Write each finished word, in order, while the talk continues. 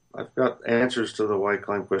got answers to the why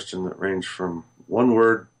climb question that range from one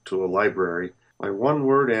word to a library. My one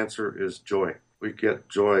word answer is joy. We get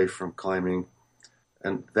joy from climbing,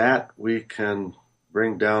 and that we can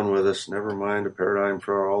bring down with us, never mind a paradigm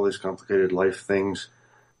for all these complicated life things.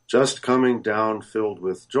 Just coming down filled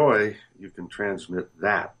with joy, you can transmit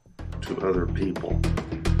that to other people.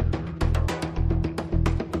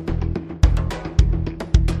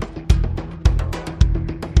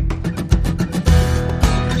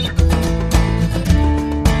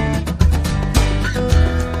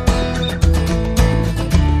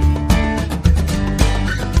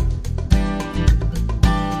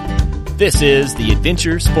 This is the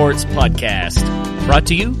Adventure Sports Podcast, brought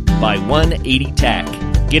to you by 180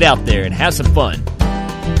 TAC. Get out there and have some fun.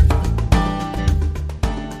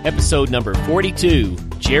 Episode number 42,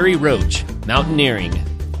 Jerry Roach, Mountaineering.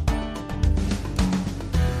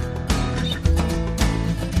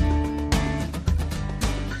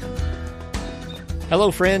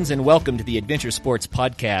 Hello, friends, and welcome to the Adventure Sports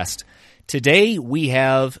Podcast. Today, we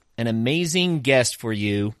have an amazing guest for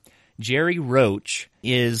you. Jerry Roach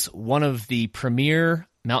is one of the premier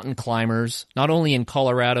mountain climbers, not only in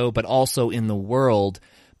Colorado, but also in the world.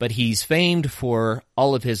 But he's famed for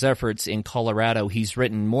all of his efforts in Colorado. He's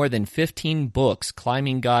written more than 15 books,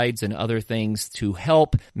 climbing guides and other things to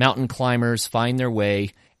help mountain climbers find their way.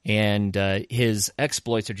 And his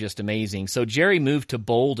exploits are just amazing. So Jerry moved to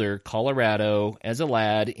Boulder, Colorado as a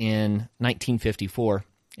lad in 1954.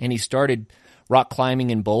 And he started rock climbing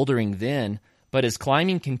and bouldering then. But his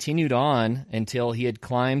climbing continued on until he had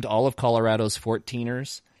climbed all of Colorado's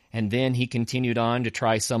 14ers, and then he continued on to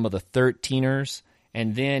try some of the 13ers,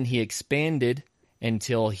 and then he expanded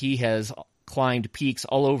until he has climbed peaks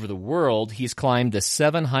all over the world. He's climbed the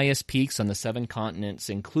 7 highest peaks on the 7 continents,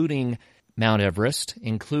 including Mount Everest,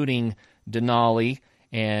 including Denali,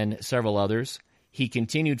 and several others. He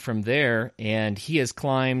continued from there, and he has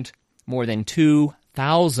climbed more than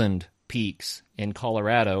 2,000 peaks in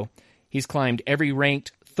Colorado. He's climbed every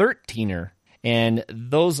ranked 13er, and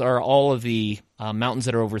those are all of the mountains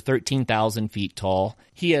that are over 13,000 feet tall.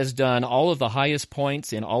 He has done all of the highest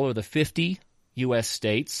points in all of the 50 U.S.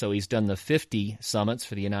 states, so he's done the 50 summits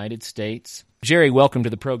for the United States. Jerry, welcome to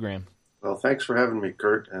the program. Well, thanks for having me,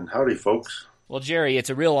 Kurt, and howdy, folks. Well, Jerry, it's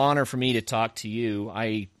a real honor for me to talk to you.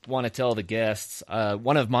 I want to tell the guests,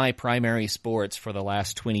 one of my primary sports for the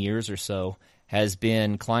last 20 years or so has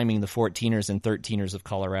been climbing the 14ers and 13ers of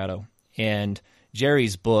Colorado. And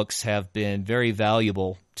Jerry's books have been very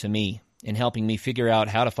valuable to me in helping me figure out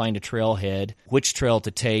how to find a trailhead, which trail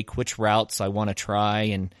to take, which routes I want to try,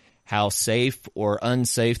 and how safe or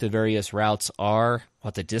unsafe the various routes are,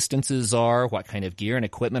 what the distances are, what kind of gear and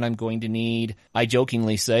equipment I'm going to need. I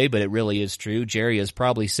jokingly say, but it really is true, Jerry has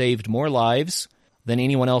probably saved more lives than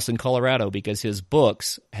anyone else in Colorado because his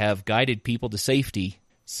books have guided people to safety.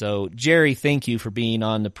 So, Jerry, thank you for being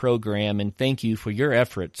on the program, and thank you for your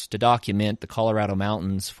efforts to document the Colorado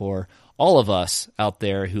mountains for all of us out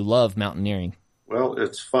there who love mountaineering. Well,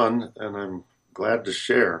 it's fun, and I'm glad to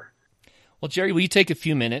share. Well, Jerry, will you take a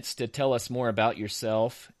few minutes to tell us more about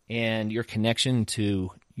yourself and your connection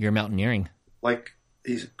to your mountaineering? Like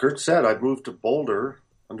Kurt said, I moved to Boulder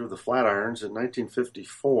under the Flatirons in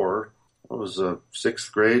 1954. I was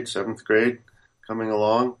 6th grade, 7th grade, coming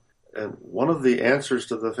along. And one of the answers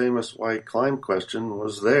to the famous why climb question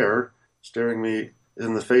was there, staring me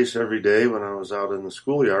in the face every day when I was out in the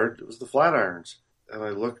schoolyard. It was the Flatirons. And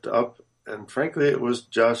I looked up, and frankly, it was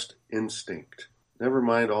just instinct. Never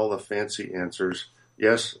mind all the fancy answers.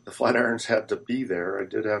 Yes, the Flatirons had to be there. I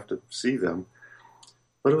did have to see them.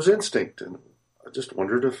 But it was instinct, and I just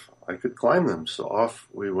wondered if I could climb them. So off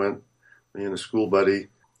we went, me and a school buddy.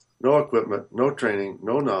 No equipment, no training,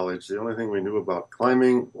 no knowledge. The only thing we knew about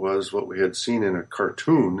climbing was what we had seen in a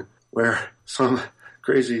cartoon where some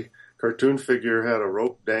crazy cartoon figure had a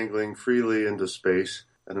rope dangling freely into space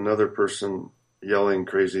and another person yelling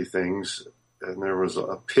crazy things. And there was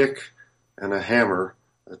a pick and a hammer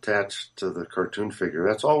attached to the cartoon figure.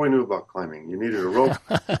 That's all we knew about climbing. You needed a rope,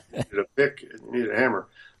 you needed a pick, and you needed a hammer.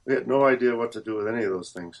 We had no idea what to do with any of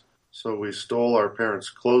those things. So we stole our parents'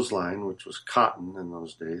 clothesline, which was cotton in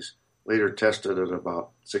those days, later tested at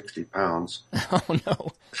about 60 pounds. Oh,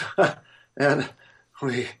 no. And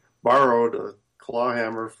we borrowed a claw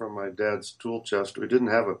hammer from my dad's tool chest. We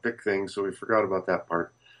didn't have a pick thing, so we forgot about that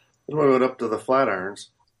part. Then we went up to the Flatirons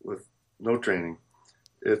with no training.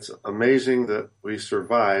 It's amazing that we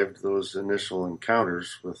survived those initial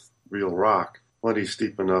encounters with real rock, plenty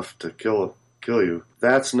steep enough to kill you.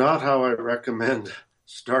 That's not how I recommend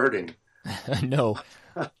starting. No.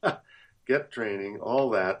 Get training, all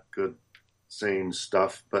that good, sane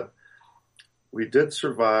stuff. But we did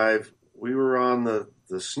survive. We were on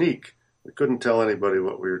the sneak. We couldn't tell anybody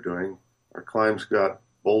what we were doing. Our climbs got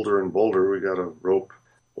bolder and bolder. We got a rope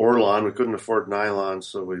Orlon. We couldn't afford nylon,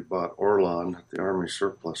 so we bought Orlon at the Army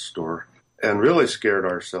surplus store and really scared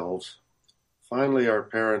ourselves. Finally, our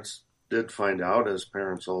parents did find out, as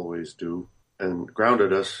parents always do, and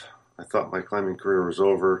grounded us. I thought my climbing career was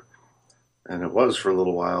over, and it was for a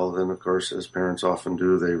little while. Then, of course, as parents often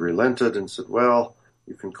do, they relented and said, well,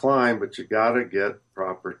 you can climb, but you got to get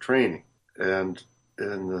proper training. And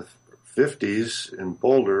in the 50s in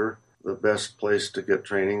Boulder, the best place to get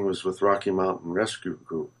training was with Rocky Mountain Rescue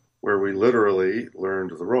Group, where we literally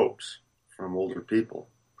learned the ropes from older people.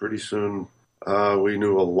 Pretty soon, we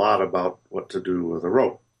knew a lot about what to do with a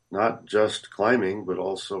rope. Not just climbing, but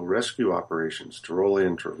also rescue operations,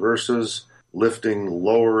 Tyrolean traverses, lifting,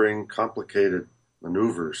 lowering, complicated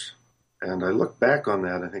maneuvers. And I look back on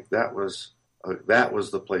that, I think that was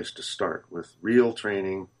the place to start, with real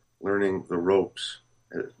training, learning the ropes.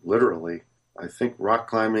 Literally, I think rock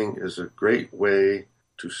climbing is a great way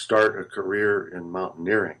to start a career in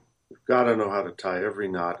mountaineering. You've got to know how to tie every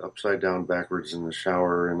knot upside down, backwards in the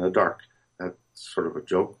shower in the dark. That's sort of a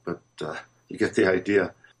joke, but you get the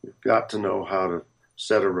idea. You've got to know how to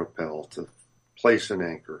set a rappel, to place an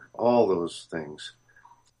anchor, all those things.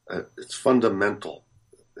 It's fundamental.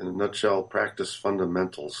 In a nutshell, practice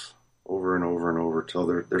fundamentals over and over and over till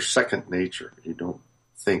they're second nature. You don't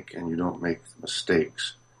think and you don't make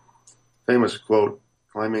mistakes. Famous quote,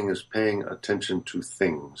 climbing is paying attention to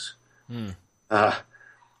things. Hang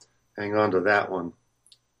on to that one.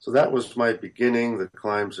 So that was my beginning. The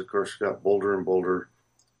climbs, of course, got bolder and bolder.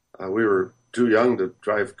 We were too young to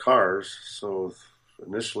drive cars, so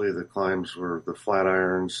initially the climbs were the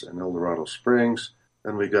Flatirons and Eldorado Springs.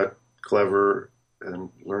 Then we got clever and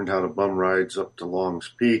learned how to bum rides up to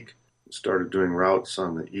Long's Peak. Started doing routes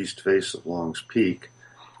on the east face of Long's Peak.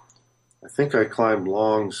 I think I climbed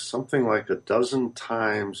Long's something like a dozen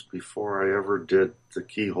times before I ever did the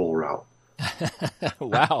Keyhole route.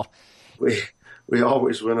 Wow. We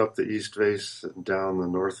always went up the east face and down the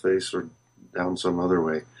north face or down some other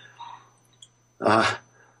way.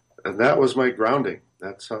 And that was my grounding.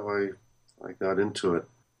 That's how I got into it.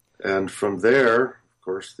 And from there, of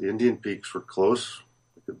course, the Indian Peaks were close.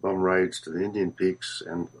 We could bum rides to the Indian Peaks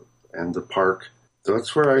and the park. So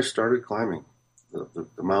that's where I started climbing the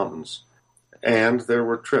mountains. And there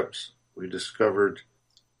were trips. We discovered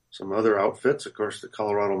some other outfits. Of course, the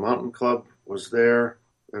Colorado Mountain Club was there.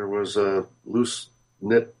 There was a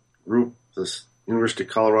loose-knit group, this University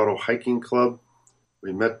of Colorado Hiking Club.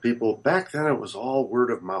 We met people. Back then, it was all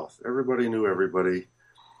word of mouth. Everybody knew everybody.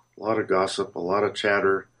 A lot of gossip, a lot of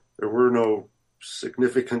chatter. There were no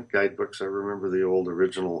significant guidebooks. I remember the old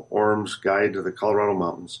original Orm's Guide to the Colorado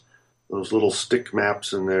Mountains. Those little stick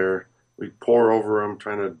maps in there. We'd pore over them,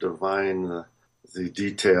 trying to divine the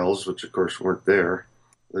details, which, of course, weren't there.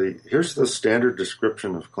 Here's the standard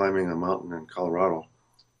description of climbing a mountain in Colorado.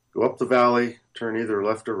 Go up the valley, turn either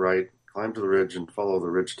left or right, climb to the ridge, and follow the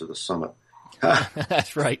ridge to the summit.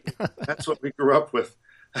 That's right. That's what we grew up with.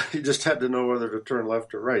 You just had to know whether to turn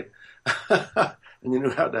left or right. And you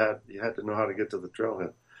had to know how to get to the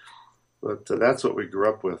trailhead. But that's what we grew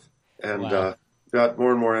up with. And wow. Got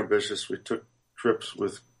more and more ambitious. We took trips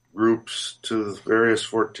with groups to the various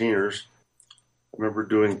 14ers. I remember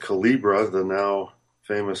doing Calibra, the now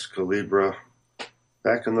famous Calibra.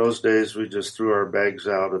 Back in those days, we just threw our bags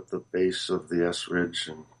out at the base of the S Ridge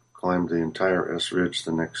and climbed the entire S Ridge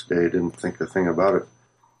the next day. Didn't think a thing about it.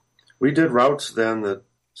 We did routes then that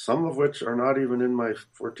some of which are not even in my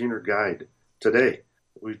 14er guide today.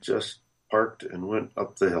 We just parked and went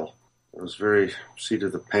up the hill. It was very seat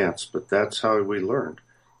of the pants, but that's how we learned.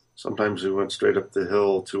 Sometimes we went straight up the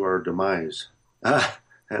hill to our demise.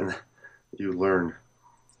 And you learn.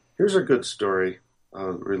 Here's a good story.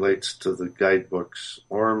 Relates to the guidebooks.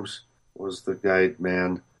 Orms was the guide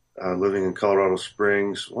man living in Colorado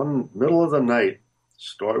Springs. One middle of the night,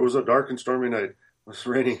 it was a dark and stormy night. It was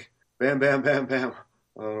raining. Bam, bam, bam, bam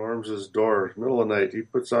on Orms's door. Middle of the night. He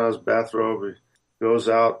puts on his bathrobe. He goes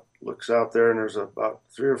out, looks out there, and there's about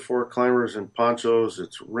 3 or 4 climbers in ponchos.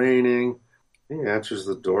 It's raining. He answers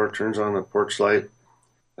the door, turns on the porch light,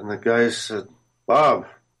 and the guy said, "Bob,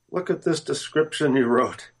 look at this description you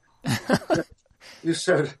wrote." You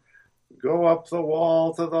said, "Go up the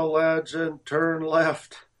wall to the ledge and turn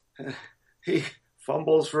left." He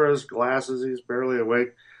fumbles for his glasses. He's barely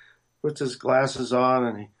awake. Puts his glasses on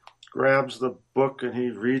and he grabs the book and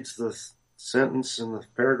he reads the sentence in the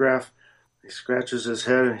paragraph. He scratches his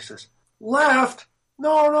head and he says, "Left?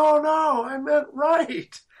 No, I meant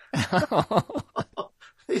right."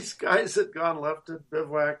 these guys had gone left and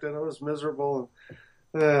bivouacked, and it was miserable.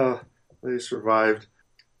 And they survived.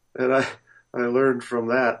 And I learned from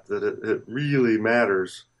that it really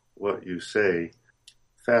matters what you say.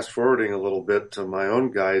 Fast forwarding a little bit to my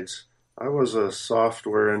own guides, I was a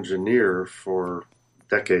software engineer for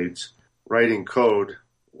decades, writing code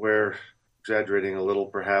where, exaggerating a little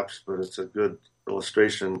perhaps, but it's a good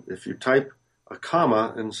illustration. If you type a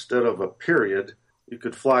comma instead of a period, you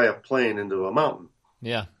could fly a plane into a mountain.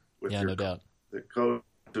 Yeah, no doubt. The code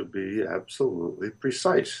to be absolutely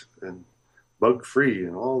precise and bug-free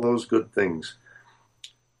and all those good things.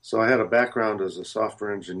 So I had a background as a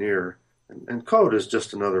software engineer, and code is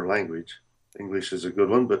just another language. English is a good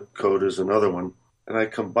one, but code is another one. And I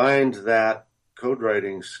combined that code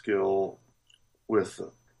writing skill with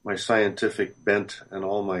my scientific bent and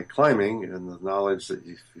all my climbing and the knowledge that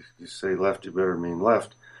if you say left, you better mean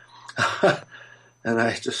left. And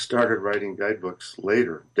I just started writing guidebooks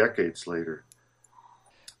later, decades later.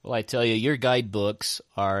 Well, I tell you, your guidebooks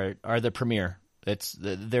are the premier.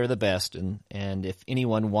 They're the best, and if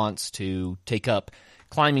anyone wants to take up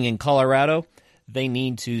climbing in Colorado, they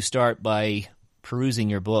need to start by perusing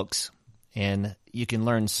your books, and you can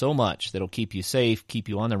learn so much that'll keep you safe, keep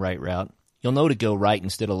you on the right route. You'll know to go right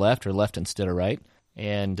instead of left or left instead of right,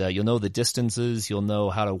 and you'll know the distances, you'll know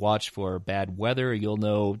how to watch for bad weather, you'll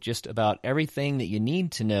know just about everything that you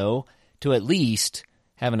need to know to at least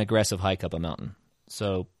have an aggressive hike up a mountain.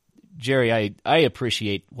 So, Jerry, I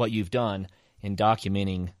appreciate what you've done in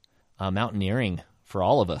documenting mountaineering for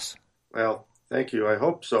all of us. Well, thank you. I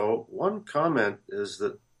hope so. One comment is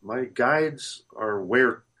that my guides are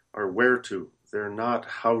where to. They're not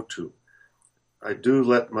how to. I do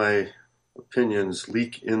let my opinions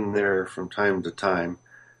leak in there from time to time,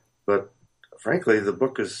 but frankly, the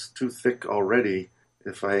book is too thick already.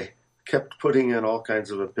 If I kept putting in all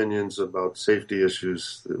kinds of opinions about safety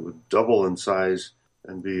issues, it would double in size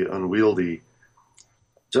and be unwieldy.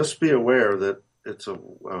 Just be aware that it's a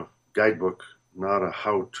guidebook, not a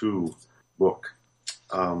how-to book.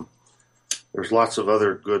 There's lots of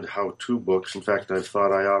other good how-to books. In fact, I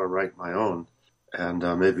thought I ought to write my own, and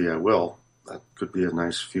maybe I will. That could be a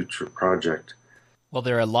nice future project. Well,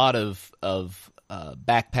 there are a lot of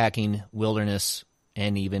backpacking, wilderness,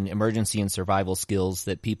 and even emergency and survival skills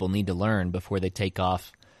that people need to learn before they take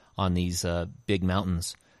off on these big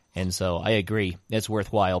mountains. And so I agree. It's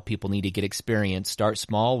worthwhile. People need to get experience. Start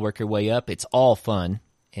small, work your way up. It's all fun.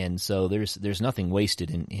 And so there's nothing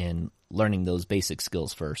wasted in learning those basic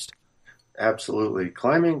skills first. Absolutely.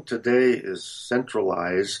 Climbing today is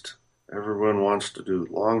centralized. Everyone wants to do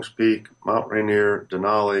Longs Peak, Mount Rainier,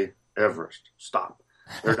 Denali, Everest. Stop.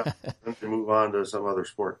 They're done. Then they move on to some other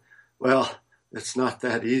sport. Well, it's not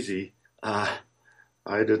that easy. I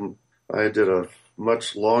did a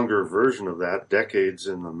much longer version of that, decades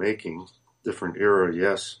in the making. Different era,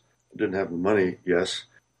 yes. I didn't have the money, yes.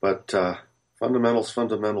 But fundamentals.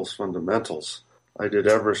 I did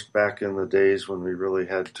Everest back in the days when we really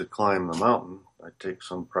had to climb the mountain. I take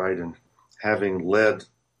some pride in having led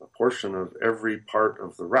a portion of every part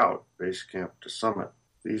of the route, base camp to summit.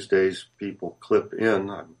 These days, people clip in.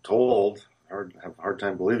 I'm told, have a hard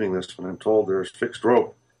time believing this, when I'm told there's fixed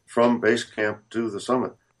rope from base camp to the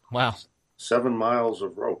summit. Wow. 7 miles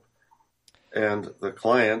of rope. And the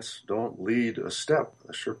clients don't lead a step.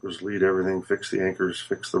 The Sherpas lead everything, fix the anchors,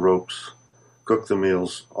 fix the ropes, cook the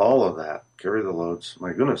meals, all of that, carry the loads.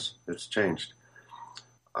 My goodness, it's changed.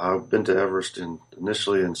 I've been to Everest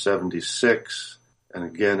initially in 76 and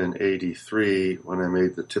again in 83 when I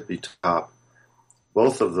made the tippy top.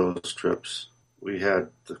 Both of those trips, the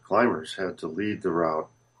climbers had to lead the route,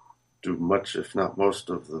 do much, if not most,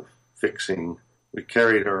 of the fixing. We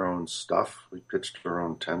carried our own stuff. We pitched our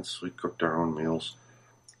own tents. We cooked our own meals.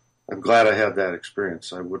 I'm glad I had that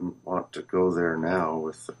experience. I wouldn't want to go there now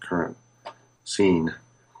with the current scene.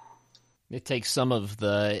 It takes some of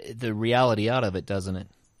the reality out of it, doesn't it?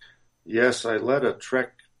 Yes, I led a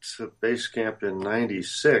trek to base camp in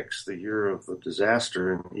 96, the year of the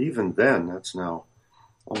disaster, and even then, that's now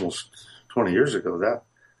almost 20 years ago, that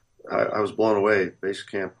I was blown away. Base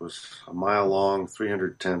camp was a mile long,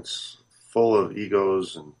 300 tents, full of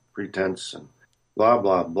egos and pretense and blah,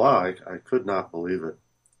 blah, blah. I could not believe it.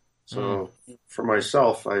 So for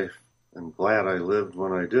myself, I am glad I lived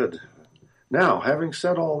when I did. Now, having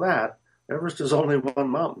said all that, Everest is only one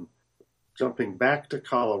mountain. Jumping back to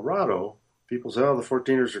Colorado, people say, oh, the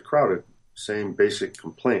 14ers are crowded. Same basic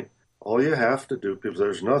complaint. All you have to do, people,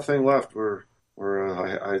 there's nothing left.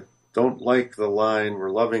 I don't like the line, we're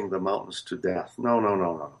loving the mountains to death.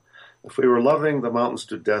 No. If we were loving the mountains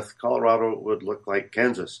to death, Colorado would look like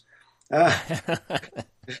Kansas.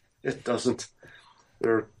 It doesn't.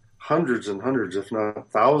 There are hundreds and hundreds, if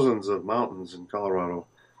not thousands, of mountains in Colorado.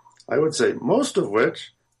 I would say most of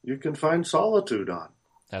which you can find solitude on.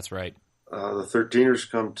 That's right. The 13ers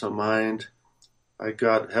come to mind. I'd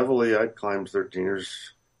climbed 13ers,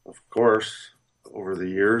 of course, over the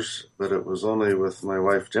years, but it was only with my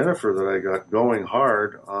wife Jennifer that I got going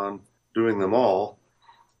hard on doing them all,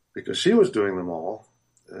 because she was doing them all,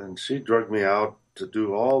 and she drugged me out to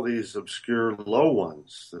do all these obscure low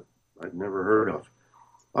ones that I'd never heard of.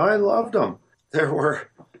 I loved them.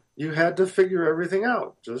 You had to figure everything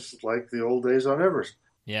out, just like the old days on Everest.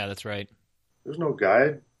 Yeah, that's right. There's no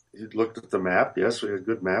guide. You looked at the map. Yes, we had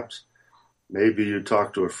good maps. Maybe you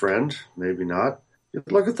talked to a friend, maybe not.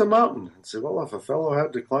 You'd look at the mountain and say, well, if a fellow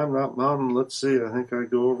had to climb that mountain, let's see, I think I'd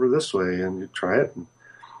go over this way. And you try it, and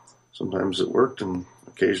sometimes it worked, and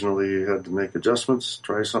occasionally you had to make adjustments,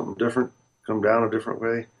 try something different, come down a different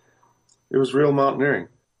way. It was real mountaineering.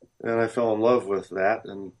 And I fell in love with that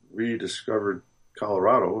and rediscovered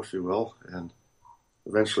Colorado, if you will, and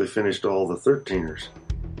eventually finished all the 13ers.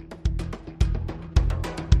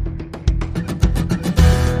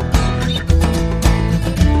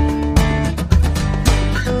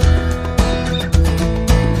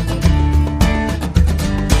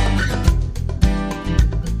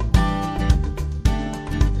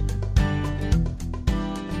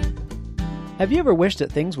 Have you ever wished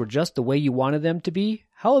that things were just the way you wanted them to be?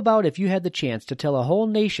 How about if you had the chance to tell a whole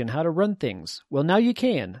nation how to run things? Well, now you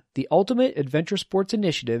can. The Ultimate Adventure Sports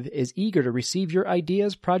Initiative is eager to receive your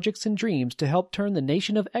ideas, projects, and dreams to help turn the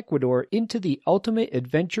nation of Ecuador into the ultimate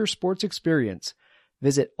adventure sports experience.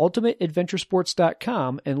 Visit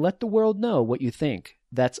ultimateadventuresports.com and let the world know what you think.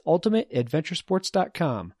 That's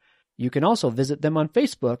ultimateadventuresports.com. You can also visit them on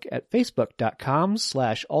Facebook at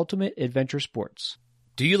facebook.com/ultimateadventuresports.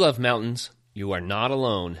 Do you love mountains? You are not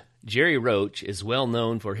alone. Jerry Roach is well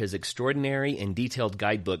known for his extraordinary and detailed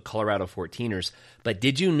guidebook, Colorado 14ers, but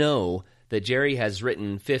did you know that Jerry has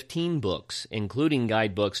written 15 books, including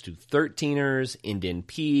guidebooks to 13ers, Indian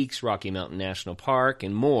Peaks, Rocky Mountain National Park,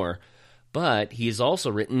 and more? But he has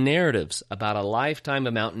also written narratives about a lifetime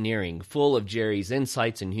of mountaineering, full of Jerry's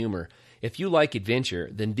insights and humor. If you like adventure,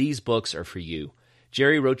 then these books are for you.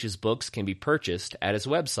 Jerry Roach's books can be purchased at his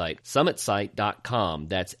website, summitsight.com.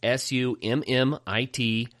 That's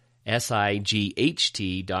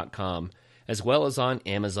SUMMITSIGHT.com, as well as on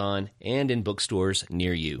Amazon and in bookstores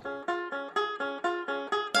near you.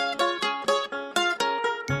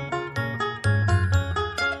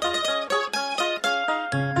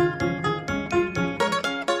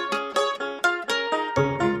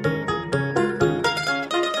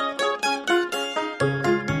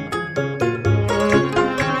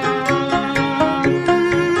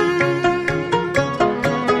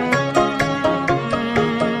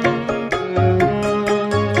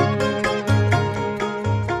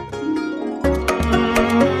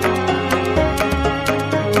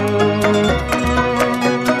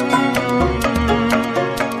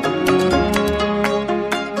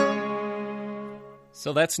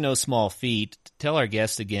 So that's no small feat. Tell our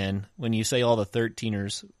guests again, when you say all the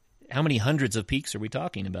 13ers, how many hundreds of peaks are we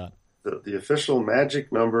talking about? The official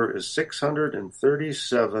magic number is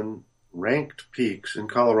 637 ranked peaks in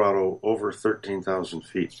Colorado over 13,000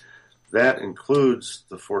 feet. That includes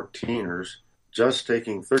the 14ers. Just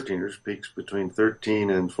taking 13ers, peaks between 13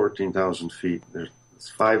 and 14,000 feet. There's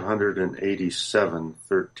 587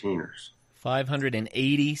 13ers.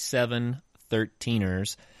 587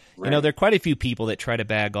 13ers. Right. You know, there are quite a few people that try to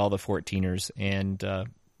bag all the 14ers, and the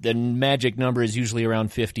magic number is usually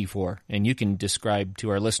around 54. And you can describe to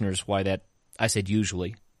our listeners why that, I said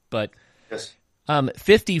usually, but yes.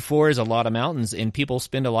 54 is a lot of mountains, and people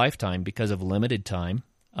spend a lifetime because of limited time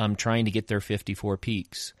trying to get their 54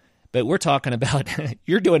 peaks. But we're talking about,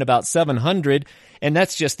 you're doing about 700, and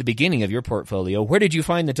that's just the beginning of your portfolio. Where did you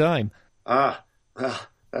find the time? Well,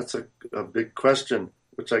 that's a big question,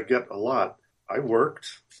 which I get a lot. I worked.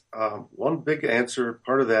 One big answer,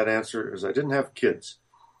 part of that answer is I didn't have kids.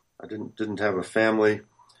 I didn't have a family.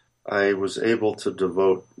 I was able to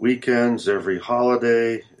devote weekends, every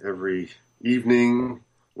holiday, every evening,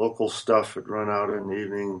 local stuff. I'd run out in the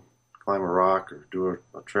evening, climb a rock or do a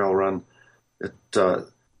trail run. It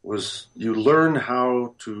was, you learn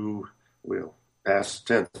how to, well, past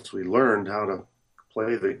tense, we learned how to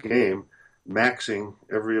play the game, maxing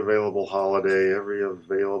every available holiday, every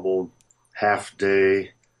available half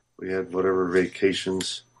day. We had whatever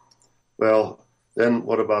vacations. Well, then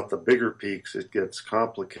what about the bigger peaks? It gets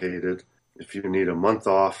complicated. If you need a month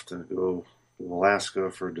off to go to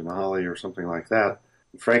Alaska for Denali or something like that.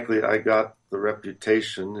 And frankly, I got the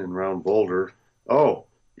reputation in Round Boulder, oh,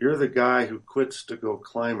 you're the guy who quits to go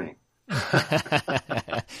climbing.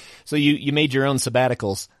 So you made your own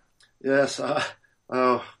sabbaticals. Yes. I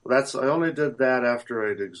only did that after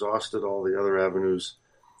I'd exhausted all the other avenues.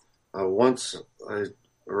 Once I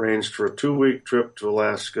arranged for a 2-week trip to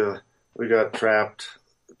Alaska. We got trapped.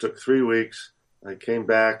 It took 3 weeks. I came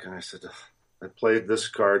back and I said, I played this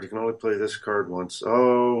card. You can only play this card once.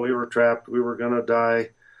 Oh, we were trapped. We were going to die.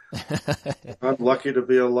 I'm lucky to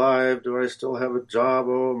be alive. Do I still have a job?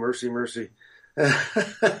 Oh, mercy, mercy.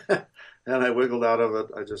 And I wiggled out of it.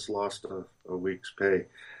 I just lost a week's pay.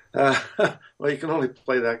 Well, you can only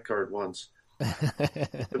play that card once. You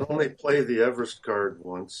can only play the Everest card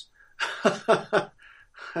once.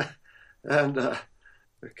 And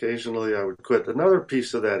occasionally I would quit. Another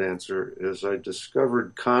piece of that answer is I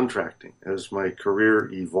discovered contracting as my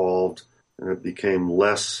career evolved and it became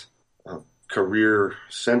less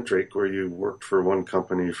career-centric, where you worked for one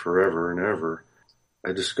company forever and ever.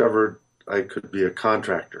 I discovered I could be a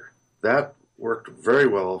contractor. That worked very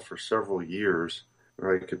well for several years,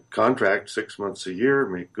 where I could contract 6 months a year,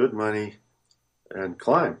 make good money, and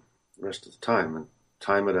climb the rest of the time, and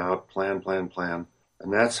time it out, plan.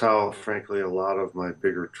 And that's how, frankly, a lot of my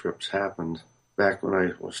bigger trips happened back when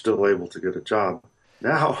I was still able to get a job.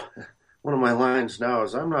 Now, one of my lines now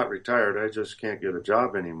is, I'm not retired, I just can't get a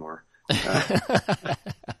job anymore.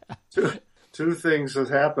 Two things have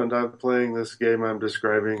happened. I'm playing this game I'm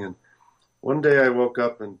describing, and one day I woke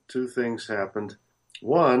up and two things happened.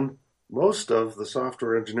 One, most of the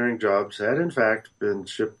software engineering jobs had in fact been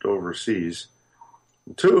shipped overseas.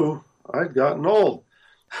 And two, I'd gotten old.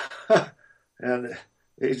 And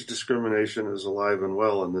age discrimination is alive and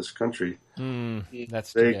well in this country.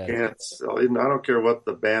 That's they can't. I don't care what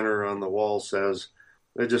the banner on the wall says.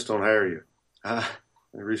 They just don't hire you. I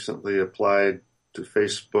recently applied to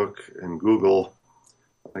Facebook and Google.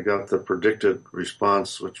 I got the predicted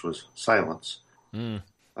response, which was silence.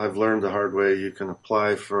 I've learned the hard way. You can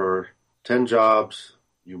apply for 10 jobs.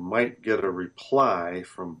 You might get a reply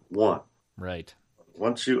from one. Right.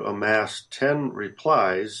 Once you amass 10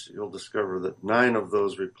 replies, you'll discover that 9 of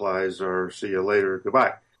those replies are see you later,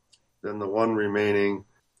 goodbye. Then the one remaining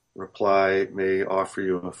reply may offer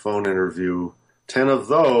you a phone interview. 10 of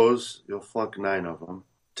those, you'll flunk 9 of them.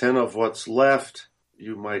 10 of what's left,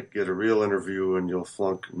 you might get a real interview and you'll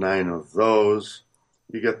flunk 9 of those.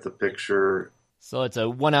 You get the picture. So it's a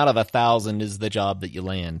 1 out of 1,000 is the job that you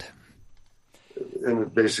land.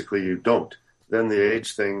 And basically you don't. Then the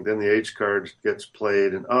age card gets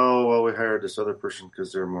played, and we hired this other person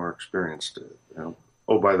because they're more experienced.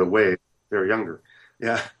 Oh, by the way, they're younger.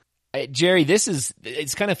 Yeah. Jerry,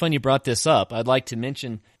 it's kind of fun you brought this up. I'd like to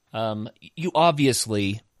mention, you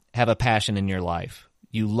obviously have a passion in your life.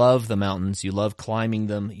 You love the mountains, you love climbing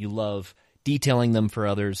them, you love detailing them for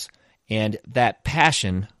others, and that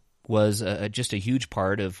passion was just a huge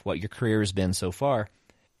part of what your career has been so far.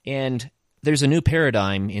 And there's a new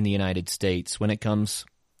paradigm in the United States when it comes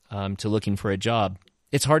to looking for a job.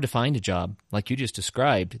 It's hard to find a job, like you just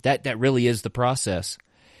described. That really is the process.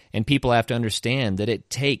 And people have to understand that it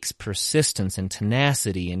takes persistence and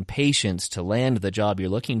tenacity and patience to land the job you're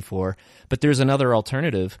looking for. But there's another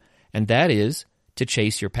alternative, and that is to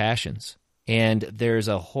chase your passions. And there's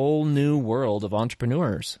a whole new world of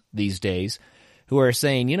entrepreneurs these days who are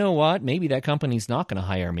saying, you know what, maybe that company's not going to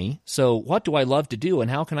hire me, so what do I love to do,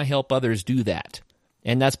 and how can I help others do that?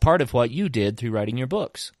 And that's part of what you did through writing your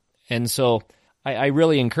books. And so I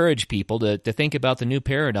really encourage people to think about the new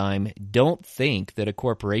paradigm. Don't think that a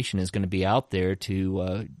corporation is going to be out there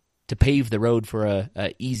to pave the road for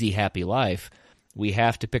a easy, happy life. We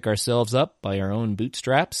have to pick ourselves up by our own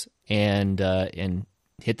bootstraps and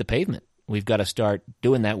hit the pavement. We've got to start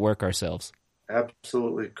doing that work ourselves.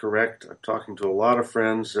 Absolutely correct. I'm talking to a lot of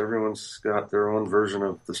friends. Everyone's got their own version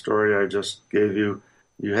of the story I just gave you.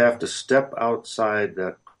 You have to step outside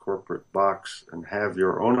that corporate box and have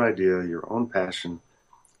your own idea, your own passion,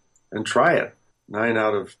 and try it. 9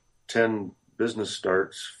 out of 10 business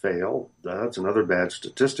starts fail. That's another bad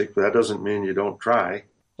statistic, but that doesn't mean you don't try.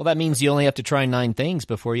 Well, that means you only have to try 9 things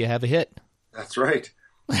before you have a hit. That's right.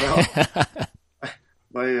 Well,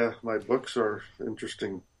 my books are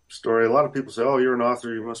interesting story. A lot of people say, oh, you're an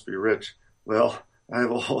author, you must be rich. Well, I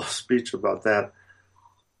have a whole speech about that.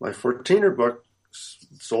 My 14er book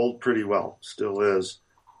sold pretty well, still is,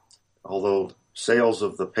 although sales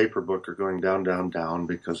of the paper book are going down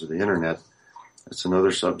because of the internet. It's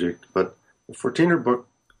another subject. But the 14er book,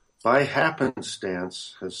 by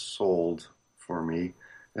happenstance, has sold for me.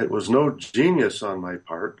 It was no genius on my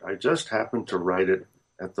part. I just happened to write it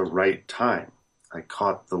at the right time. I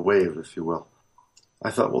caught the wave, if you will. I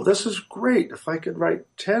thought, well, this is great. If I could write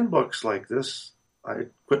 10 books like this, I'd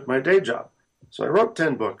quit my day job. So I wrote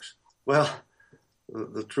 10 books. Well,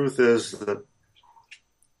 the truth is that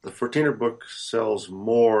the 14er book sells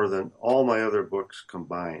more than all my other books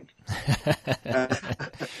combined.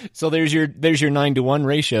 So there's your 9-to-1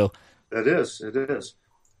 ratio. It is.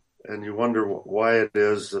 And you wonder why it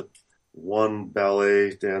is that one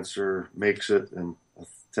ballet dancer makes it and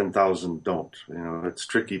 10,000 don't. It's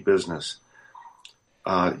tricky business.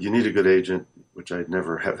 You need a good agent, which I'd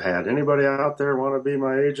never have had. Anybody out there want to be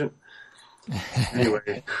my agent?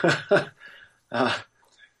 Anyway,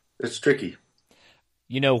 it's tricky.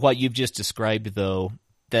 What you've just described, though,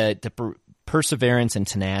 that the perseverance and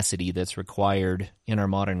tenacity that's required in our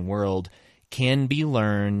modern world can be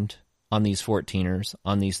learned on these 14ers,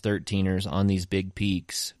 on these 13ers, on these big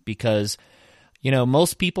peaks, because,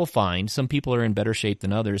 most people find, some people are in better shape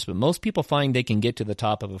than others, but most people find they can get to the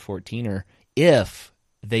top of a 14er if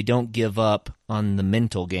they don't give up on the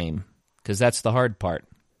mental game, because that's the hard part.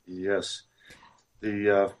 Yes.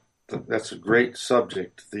 That's a great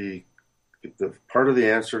subject. The part of the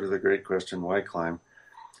answer to the great question, why climb,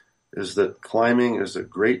 is that climbing is a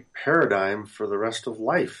great paradigm for the rest of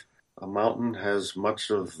life. A mountain has much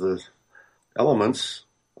of the elements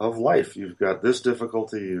of life. You've got this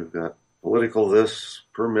difficulty, you've got political this,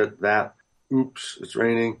 permit that, oops, it's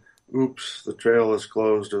raining, oops, the trail is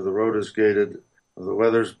closed or the road is gated or the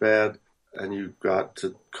weather's bad, and you've got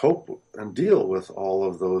to cope and deal with all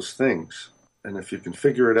of those things. And if you can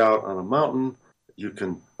figure it out on a mountain, you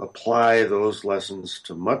can apply those lessons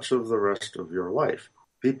to much of the rest of your life.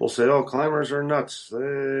 People say, oh, climbers are nuts.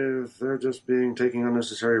 They're just taking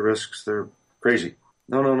unnecessary risks. They're crazy.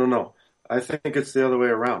 No. I think it's the other way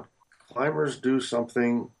around. Climbers do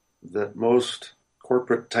something that most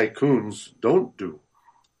corporate tycoons don't do.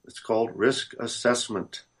 It's called risk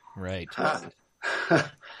assessment. Right.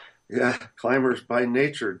 Yeah, climbers by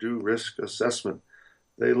nature do risk assessment.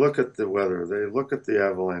 They look at the weather. They look at the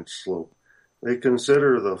avalanche slope. They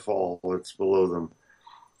consider the fall that's below them.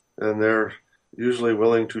 And they're usually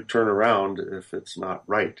willing to turn around if it's not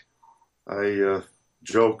right. I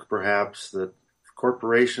joke perhaps that if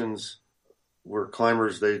corporations were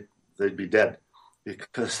climbers, they'd be dead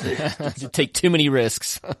because they take too many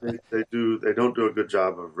risks. they don't do a good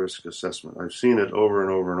job of risk assessment. I've seen it over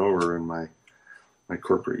and over and over in my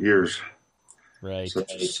corporate years, right?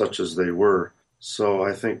 Such as they were. So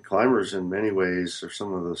I think climbers in many ways are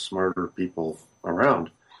some of the smarter people around.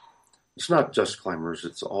 It's not just climbers,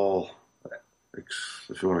 it's all,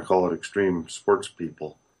 if you want to call it, extreme sports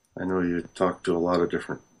people. I know you talk to a lot of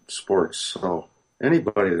different sports, so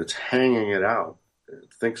anybody that's hanging it out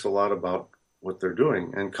thinks a lot about what they're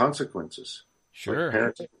doing and consequences.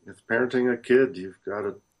 Sure. If parenting a kid, you've got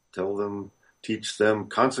to teach them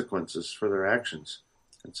consequences for their actions.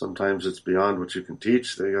 And sometimes it's beyond what you can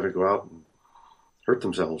teach. They got to go out and hurt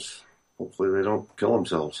themselves. Hopefully they don't kill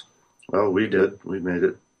themselves. Well, we did. We made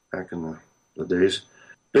it back in the days.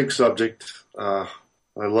 Big subject. I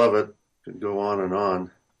love it. Could go on and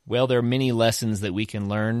on. Well, there are many lessons that we can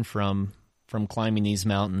learn from climbing these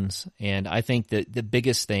mountains. And I think that the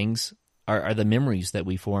biggest things are the memories that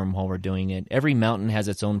we form while we're doing it. Every mountain has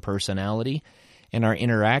its own personality, and our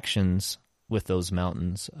interactions with those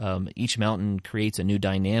mountains. Each mountain creates a new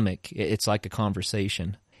dynamic. It's like a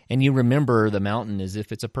conversation. And you remember the mountain as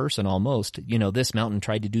if it's a person almost. This mountain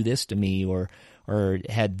tried to do this to me or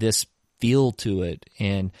had this feel to it.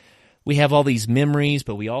 And we have all these memories,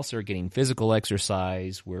 but we also are getting physical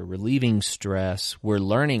exercise. We're relieving stress. We're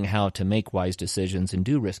learning how to make wise decisions and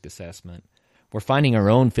do risk assessment. We're finding our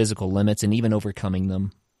own physical limits and even overcoming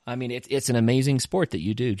them. I mean, it's an amazing sport that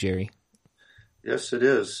you do, Jerry. Yes, it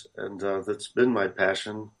is. And that's been my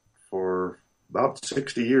passion for about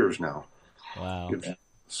 60 years now. Wow. Give a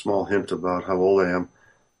small hint about how old I am.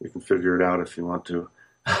 You can figure it out if you want to.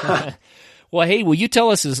 Well, hey, will you tell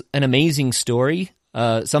us an amazing story,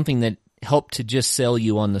 something that helped to just sell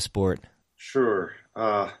you on the sport? Sure.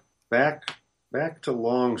 Back to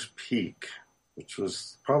Long's Peak, which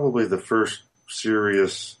was probably the first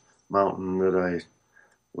serious mountain that I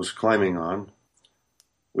was climbing on.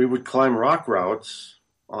 We would climb rock routes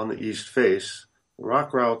on the east face. The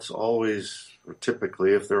rock routes always, or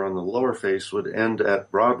typically, if they're on the lower face, would end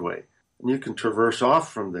at Broadway. And you can traverse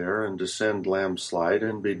off from there and descend Lamb Slide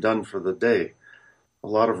and be done for the day. A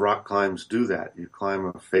lot of rock climbs do that. You climb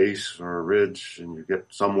a face or a ridge and you get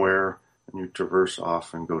somewhere and you traverse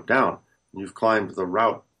off and go down. You've climbed the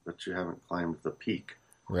route, but you haven't climbed the peak.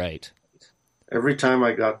 Right. Every time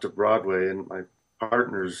I got to Broadway, and my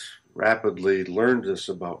partners rapidly learned this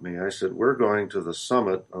about me, I said, we're going to the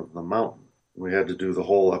summit of the mountain. We had to do the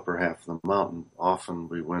whole upper half of the mountain. Often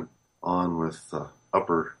we went on with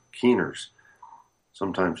upper Keeners,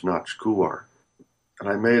 sometimes Notch Kuwar. And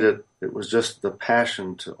I made it was just the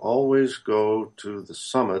passion to always go to the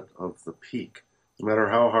summit of the peak, no matter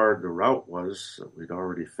how hard the route was that we'd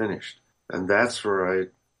already finished. And that's where I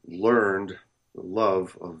learned the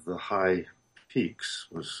love of the high peaks,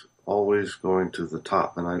 was always going to the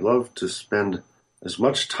top. And I love to spend as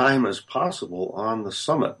much time as possible on the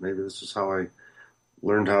summit. Maybe this is how I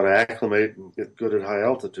learned how to acclimate and get good at high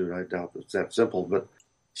altitude. I doubt it's that simple, but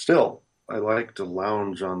still, I like to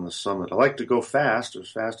lounge on the summit. I like to go fast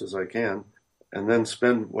as I can, and then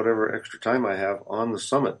spend whatever extra time I have on the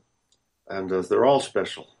summit. And they're all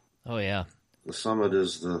special. Oh, yeah. The summit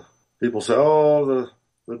is people say, oh,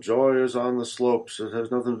 the joy is on the slopes. It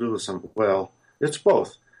has nothing to do with summit. Well, it's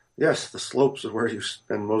both. Yes, the slopes are where you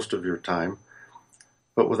spend most of your time,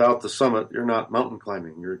 but without the summit, you're not mountain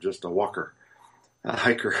climbing. You're just a walker, a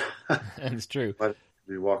hiker. That's true. Might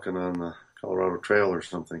be walking on the Colorado Trail or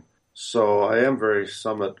something. So I am very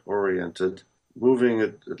summit-oriented, moving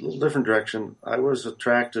a little different direction. I was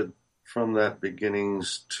attracted from that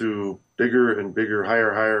beginnings to bigger and bigger,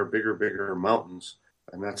 higher, bigger mountains.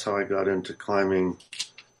 And that's how I got into climbing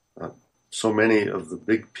so many of the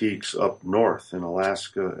big peaks up north in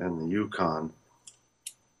Alaska and the Yukon,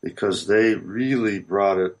 because they really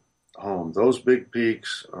brought it home. Those big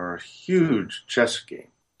peaks are a huge chess game.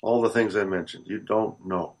 All the things I mentioned, you don't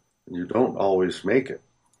know, and you don't always make it.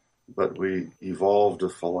 But we evolved a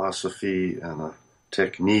philosophy and a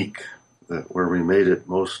technique where we made it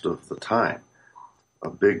most of the time. A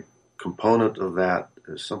big component of that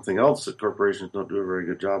is something else that corporations don't do a very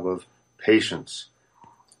good job of: patience.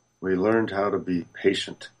 We learned how to be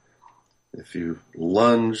patient. If you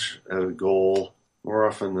lunge at a goal, more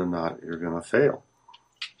often than not, you're going to fail.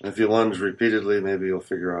 If you lunge repeatedly, maybe you'll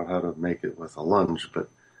figure out how to make it with a lunge, but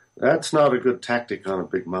that's not a good tactic on a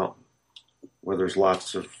big mountain where there's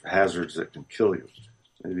lots of hazards that can kill you.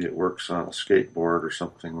 Maybe it works on a skateboard or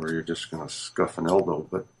something where you're just going to scuff an elbow,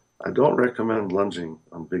 but I don't recommend lunging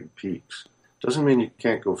on big peaks. Doesn't mean you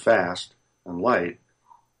can't go fast and light.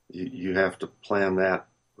 You have to plan that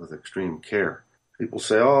with extreme care. People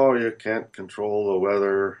say, oh, you can't control the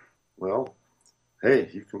weather. Well, hey,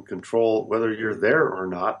 you can control whether you're there or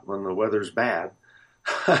not when the weather's bad.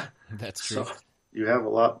 That's true. So you have a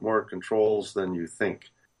lot more controls than you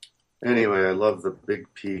think. Anyway, I love the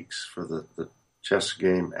big peaks for the chess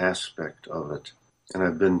game aspect of it. And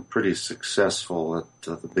I've been pretty successful at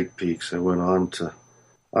the big peaks. I went on to,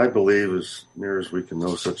 I believe, as near as we can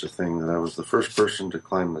know such a thing, that I was the first person to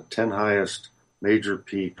climb the 10 highest major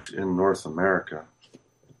peaks in North America.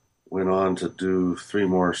 Went on to do 3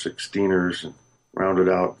 more 16ers and rounded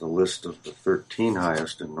out the list of the 13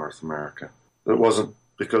 highest in North America. It wasn't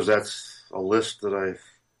because that's a list that I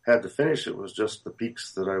had to finish. It was just the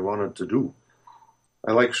peaks that I wanted to do.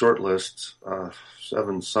 I like short lists.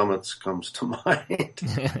 7 summits comes to mind.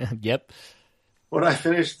 Yep. When I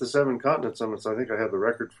finished the 7 continent summits, I think I had the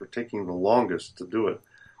record for taking the longest to do it.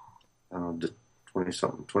 20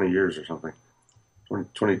 years or something.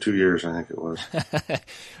 22 years, I think it was.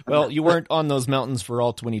 Well, you weren't on those mountains for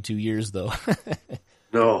all 22 years, though.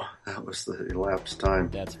 No, that was the elapsed time.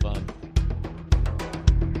 That's fun.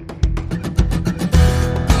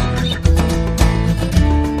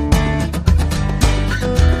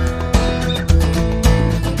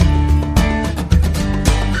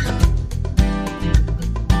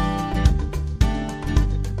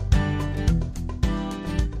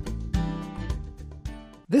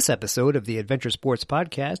 This episode of the Adventure Sports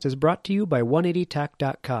Podcast is brought to you by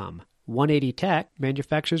 180tac.com. 180tac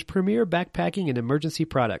manufactures premier backpacking and emergency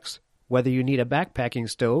products. Whether you need a backpacking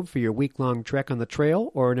stove for your week-long trek on the trail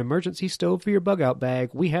or an emergency stove for your bug-out bag,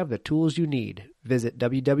 we have the tools you need. Visit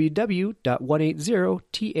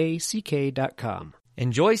www.180tac.com.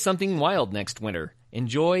 Enjoy something wild next winter.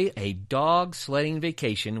 Enjoy a dog sledding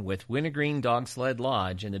vacation with Wintergreen Dog Sled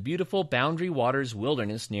Lodge in the beautiful Boundary Waters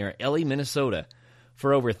Wilderness near Ellie, Minnesota.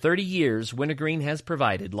 For over 30 years, Wintergreen has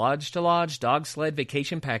provided lodge-to-lodge dog sled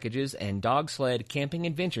vacation packages and dog sled camping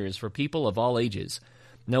adventures for people of all ages.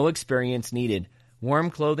 No experience needed. Warm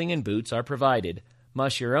clothing and boots are provided.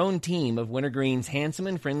 Mush your own team of Wintergreen's handsome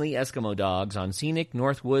and friendly Eskimo dogs on scenic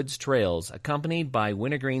Northwoods trails, accompanied by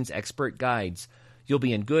Wintergreen's expert guides. You'll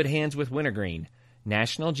be in good hands with Wintergreen.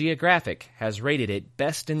 National Geographic has rated it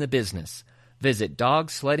best in the business. Visit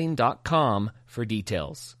dogsledding.com for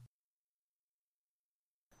details.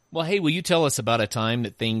 Well, hey, will you tell us about a time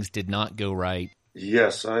that things did not go right?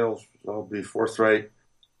 Yes, I'll be forthright.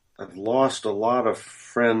 I've lost a lot of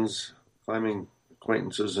friends, climbing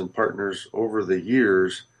acquaintances and partners over the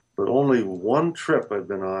years, but only one trip I've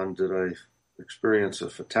been on did I experience a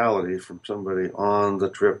fatality from somebody on the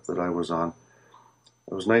trip that I was on.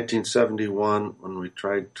 It was 1971 when we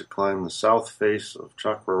tried to climb the south face of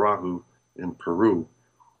Chacrarahu in Peru.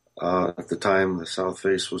 At the time, the south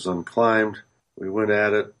face was unclimbed. We went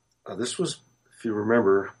at it. This was, if you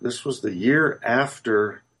remember, this was the year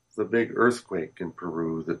after the big earthquake in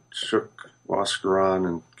Peru that shook Huascarán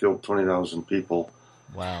and killed 20,000 people.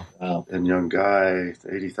 Wow. In Yungay,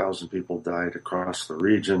 80,000 people died across the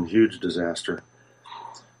region. Huge disaster.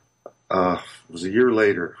 It was a year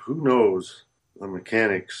later. Who knows the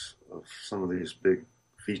mechanics of some of these big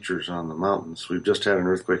features on the mountains? We've just had an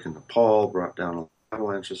earthquake in Nepal, brought down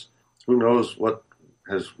avalanches. Who knows what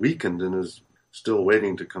has weakened and is still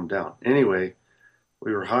waiting to come down? Anyway,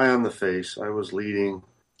 we were high on the face. I was leading,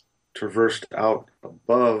 traversed out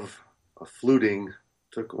above a fluting,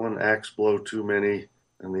 took one axe blow too many,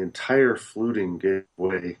 and the entire fluting gave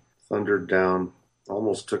way, thundered down,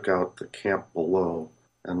 almost took out the camp below.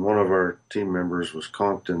 And one of our team members was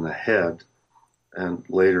conked in the head and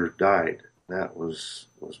later died. That was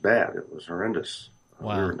bad. It was horrendous.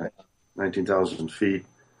 Wow. We were 19,000 feet.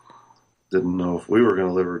 Didn't know if we were going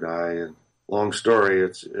to live or die. And long story,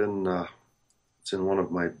 it's in one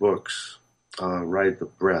of my books, Ride the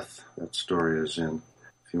Breath. That story is in,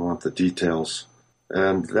 if you want the details.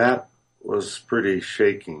 And that was pretty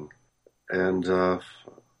shaking. And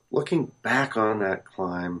looking back on that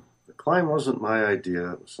climb, the climb wasn't my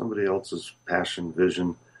idea. It was somebody else's passion,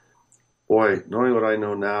 vision. Boy, knowing what I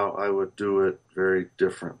know now, I would do it very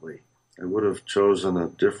differently. I would have chosen a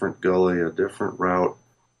different gully, a different route,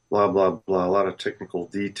 blah, blah, blah, a lot of technical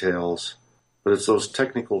details. But it's those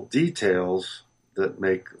technical details that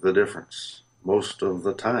make the difference most of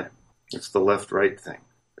the time. It's the left-right thing.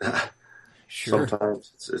 Sure.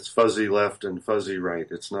 Sometimes it's fuzzy left and fuzzy right.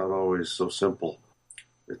 It's not always so simple.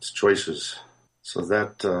 It's choices. So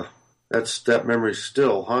that memory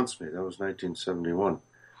still haunts me. That was 1971.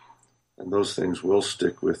 And those things will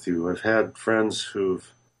stick with you. I've had friends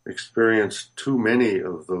who've experienced too many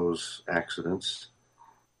of those accidents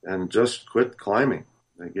and just quit climbing.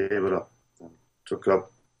 They gave it up and took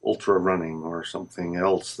up ultra running or something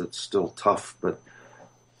else that's still tough but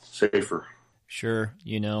safer. Sure.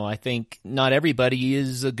 I think not everybody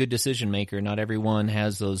is a good decision maker. Not everyone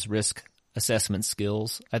has those risk assessment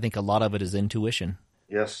skills. I think a lot of it is intuition.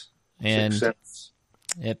 Yes. And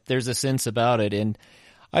if there's a sense about it. And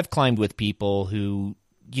I've climbed with people who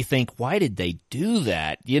you think, why did they do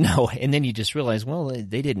that? And then you just realize, well,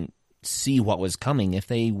 they didn't see what was coming if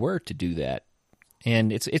they were to do that.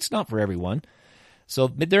 And it's not for everyone. So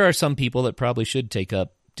there are some people that probably should take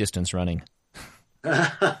up distance running.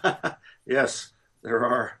 Yes, there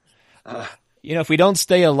are. If we don't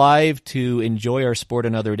stay alive to enjoy our sport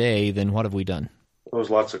another day, then what have we done? There's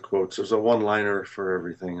lots of quotes. There's a one-liner for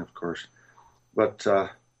everything, of course. But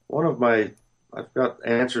I've got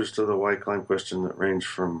answers to the why climb question that range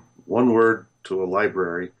from one word to a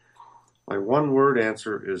library. My one-word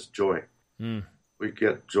answer is joy. We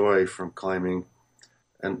get joy from climbing,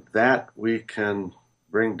 and that we can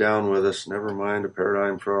bring down with us, never mind a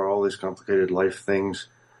paradigm for all these complicated life things.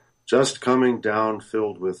 Just coming down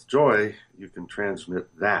filled with joy, you can transmit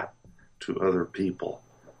that to other people.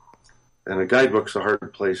 And a guidebook's a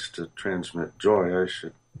hard place to transmit joy. I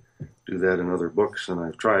should do that in other books, and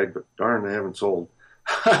I've tried, but darn, they haven't sold.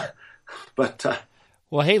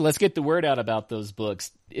 Well, hey, let's get the word out about those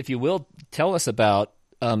books. If you will, tell us about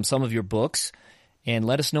some of your books and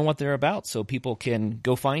let us know what they're about so people can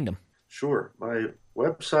go find them. Sure. My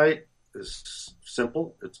website is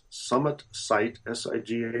simple. It's summitsite,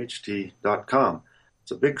 SIGHT.com.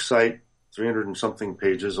 It's a big site, 300 and something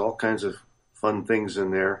pages, all kinds of fun things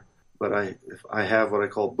in there. But I have what I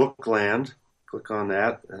call Bookland. Click on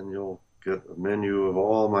that and you'll get a menu of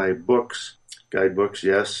all my books, guidebooks,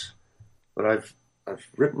 yes. But I've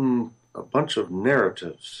written a bunch of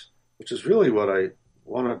narratives, which is really what I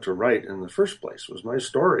wanted to write in the first place, was my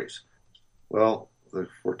stories. Well, the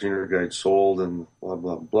 14er guide sold and blah,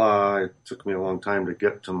 blah, blah. It took me a long time to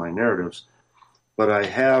get to my narratives. But I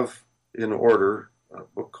have, in order, a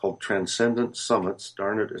book called Transcendent Summits.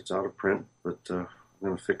 Darn it, it's out of print, but I'm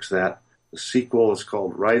going to fix that. The sequel is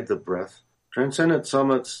called Ride the Breath. Transcendent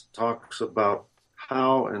Summits talks about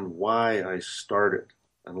how and why I started.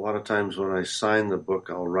 And a lot of times when I sign the book,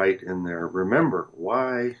 I'll write in there, remember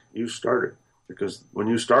why you started. Because when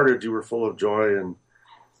you started, you were full of joy and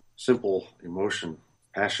simple emotion,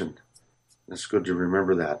 passion. It's good to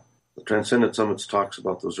remember that. The Transcendent Summits talks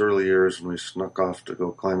about those early years when we snuck off to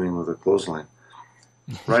go climbing with a clothesline.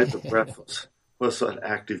 Ride the Breath was an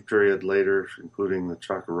active period later, including the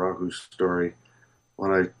Chacrarahu story,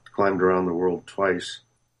 when I climbed around the world twice.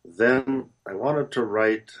 Then I wanted to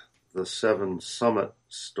write the 7 summit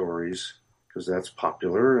stories, because that's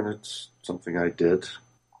popular and it's something I did.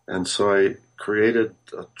 And so I created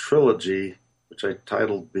a trilogy, which I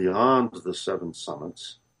titled Beyond the Seven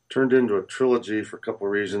Summits. Turned into a trilogy for a couple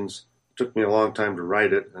of reasons. It took me a long time to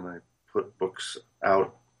write it, and I put books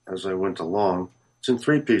out as I went along. It's in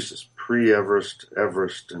 3 pieces: pre-Everest,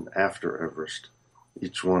 Everest, and after Everest.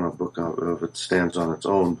 Each one, a book of it, stands on its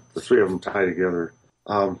own. The 3 of them tie together.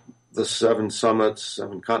 The 7 summits,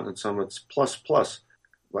 7 continent summits, plus.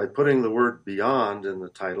 By putting the word beyond in the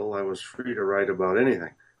title, I was free to write about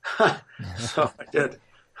anything. So I did.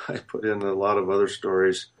 I put in a lot of other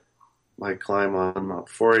stories. My climb on Mount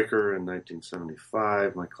Foraker in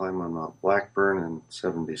 1975, my climb on Mount Blackburn in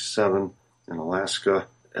 77 in Alaska,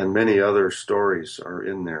 and many other stories are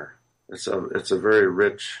in there. It's a very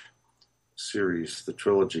rich series, the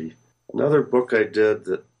trilogy. Another book I did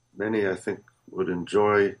that many, I think, would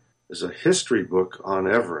enjoy is a history book on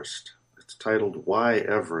Everest. It's titled Why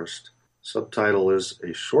Everest? Subtitle is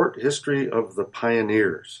A Short History of the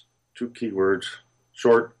Pioneers. 2 keywords,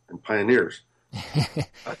 short and pioneers.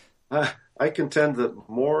 I contend that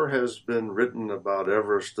more has been written about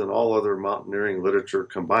Everest than all other mountaineering literature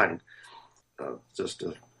combined. Just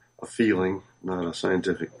a feeling, not a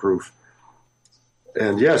scientific proof.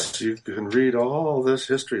 And yes, you can read all this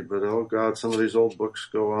history, but oh God, some of these old books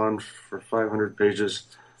go on for 500 pages.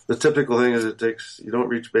 The typical thing is you don't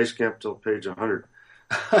reach base camp till page 100.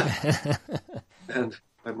 And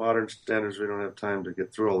by modern standards, we don't have time to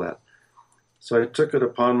get through all that. So I took it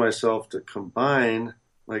upon myself to combine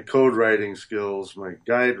my code writing skills, my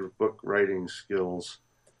guidebook writing skills,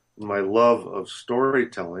 and my love of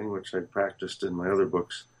storytelling, which I practiced in my other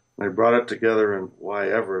books. And I brought it together in Why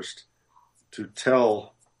Everest to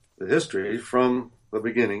tell the history from the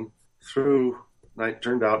beginning through,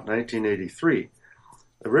 turned out, 1983.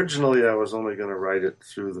 Originally, I was only going to write it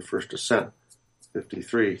through the first ascent,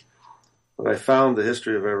 53. But I found the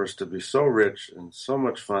history of Everest to be so rich and so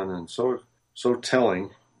much fun and so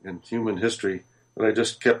telling in human history that I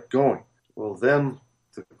just kept going. Well, then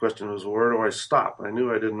the question was, where do I stop? I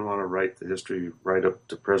knew I didn't want to write the history right up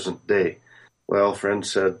to present day. Well,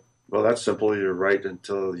 friends said, well, that's simple. You write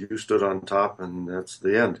until you stood on top, and that's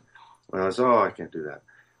the end. Well, I said, I can't do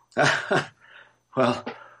that. Well,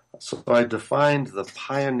 so I defined the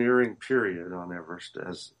pioneering period on Everest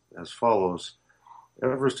as follows.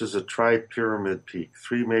 Everest is a tri-pyramid peak,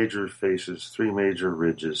 3 major faces, 3 major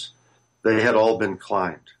ridges. They had all been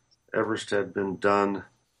climbed. Everest had been done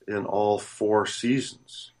in all 4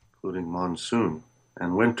 seasons, including monsoon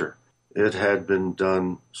and winter. It had been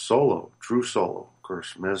done solo, true solo, of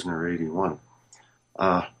course, Messner 81.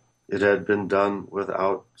 It had been done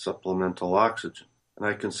without supplemental oxygen. And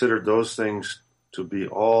I considered those things to be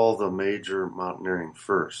all the major mountaineering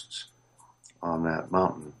firsts on that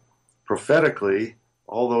mountain. Prophetically,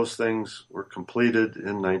 all those things were completed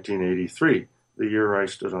in 1983, the year I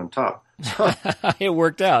stood on top. It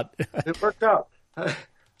worked out. It worked out.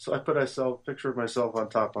 So I put a picture of myself on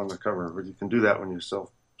top on the cover, but you can do that when you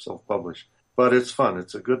self-publish. But it's fun.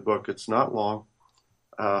 It's a good book. It's not long.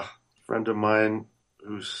 A friend of mine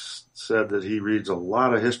who said that he reads a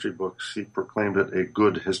lot of history books, he proclaimed it a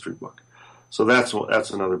good history book. So that's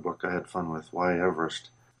another book I had fun with, Why Everest.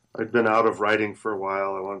 I'd been out of writing for a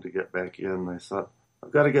while. I wanted to get back in. I thought,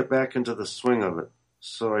 I've got to get back into the swing of it.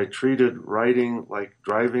 So I treated writing like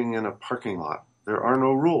driving in a parking lot. There are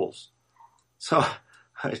no rules. So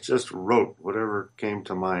I just wrote whatever came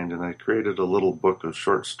to mind, and I created a little book of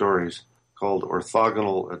short stories called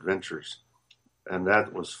Orthogonal Adventures. And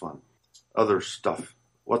that was fun. Other stuff.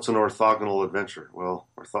 What's an orthogonal adventure? Well,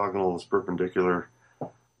 orthogonal is perpendicular.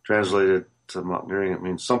 Translated to mountaineering, it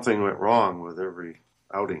means something went wrong with every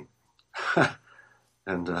outing.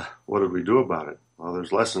 And what did we do about it? Well,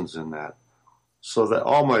 there's lessons in that. So that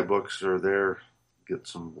all my books are there. Get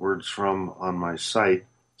some words from on my site,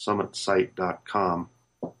 summitsite.com.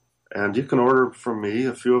 And you can order from me.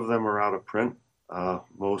 A few of them are out of print.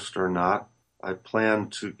 Most are not. I plan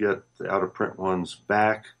to get the out-of-print ones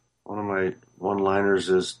back. One of my one-liners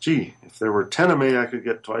is, gee, if there were 10 of me, I could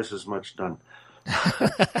get twice as much done.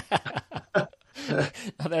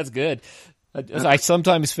 Oh, that's good. I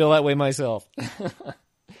sometimes feel that way myself.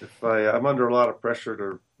 If I'm under a lot of pressure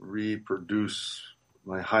to reproduce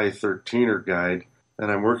my high 13er guide,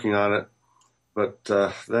 and I'm working on it, but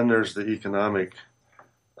then there's the economic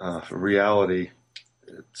reality.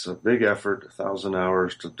 It's a big effort, 1,000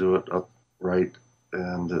 hours to do it upright,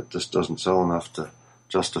 and it just doesn't sell enough to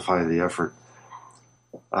justify the effort.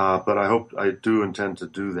 But I do intend to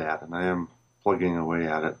do that, and I am plugging away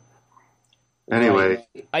at it. Anyway.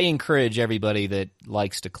 I encourage everybody that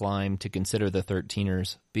likes to climb to consider the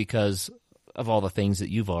 13ers because of all the things that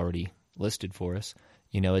you've already listed for us.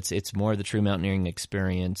 You know, it's more the true mountaineering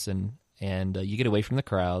experience, and you get away from the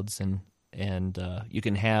crowds, and you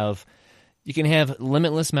can have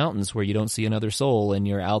limitless mountains where you don't see another soul, and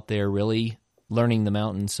you're out there really learning the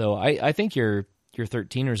mountain. So I think your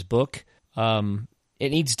 13ers book, it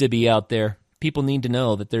needs to be out there. People need to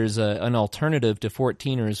know that there's an alternative to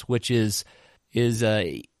 14ers, which is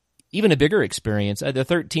even a bigger experience. The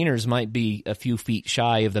 13ers might be a few feet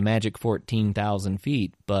shy of the magic 14,000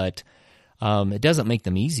 feet, but it doesn't make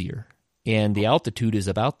them easier. And the altitude is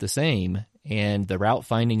about the same, and the route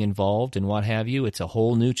finding involved and what have you, it's a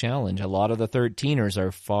whole new challenge. A lot of the 13ers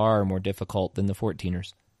are far more difficult than the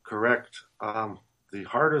 14ers. Correct. The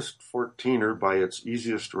hardest 14er by its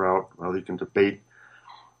easiest route, well, you can debate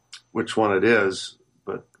which one it is,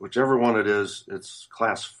 but whichever one it is, it's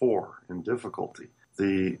class 4 in difficulty.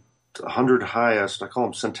 The 100 highest, I call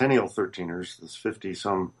them centennial 13ers, there's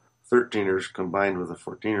 50-some 13ers combined with the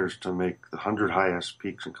 14ers to make the 100 highest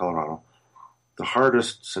peaks in Colorado. The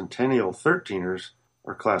hardest centennial 13ers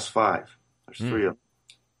are class 5. There's 3 of them: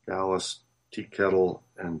 Dallas, Tea Kettle,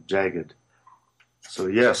 and Jagged. So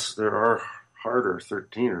yes, there are harder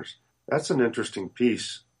 13ers. That's an interesting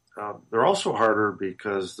piece. They're also harder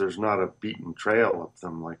because there's not a beaten trail up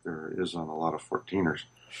them like there is on a lot of 14ers.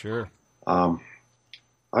 Sure.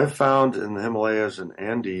 I've found in the Himalayas and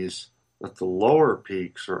Andes that the lower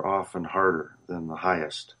peaks are often harder than the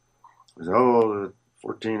highest. The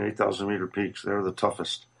 14, 8,000 meter peaks, they're the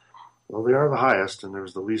toughest. Well, they are the highest, and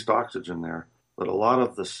there's the least oxygen there. But a lot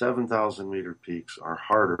of the 7,000 meter peaks are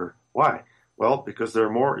harder. Why? Well, because they're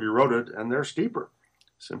more eroded and they're steeper,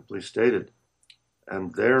 simply stated.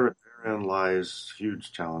 And therein lies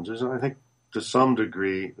huge challenges. And I think to some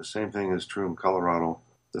degree, the same thing is true in Colorado.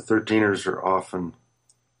 The 13ers are often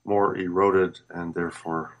more eroded and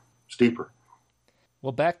therefore steeper.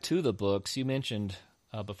 Well, back to the books, you mentioned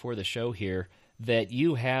before the show here that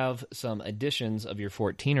you have some editions of your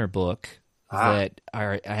 14er book that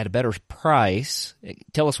are at a better price.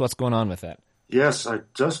 Tell us what's going on with that. Yes,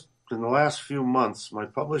 in the last few months, my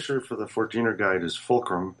publisher for the 14er guide is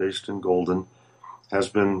Fulcrum, based in Golden, has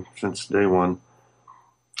been since day one.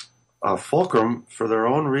 Fulcrum, for their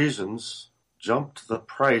own reasons, jumped the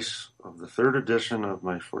price of the third edition of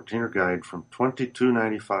my 14er guide from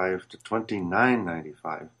 $22.95 to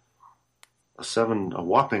 $29.95. A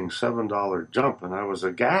whopping $7 jump, and I was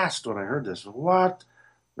aghast when I heard this. What?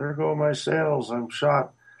 There go my sales. I'm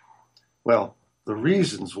shot. Well, the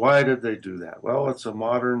reasons, why did they do that? Well, it's a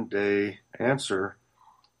modern day answer.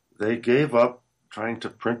 They gave up trying to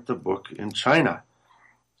print the book in China.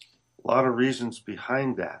 A lot of reasons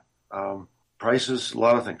behind that. Prices, a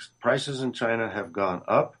lot of things. Prices in China have gone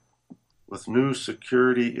up with new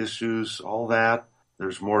security issues, all that.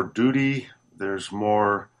 There's more duty. There's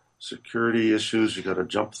more security issues. You got to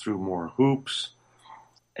jump through more hoops.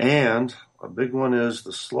 And a big one is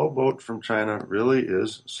the slow boat from China really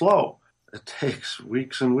is slow. It takes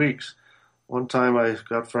weeks and weeks. One time I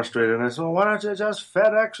got frustrated and I said, well, why don't you just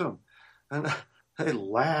FedEx them? And they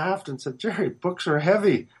laughed and said, Jerry, books are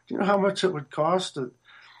heavy. Do you know how much it would cost to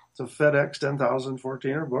FedEx 10,000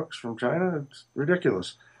 14er books from China? It's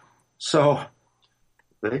ridiculous. So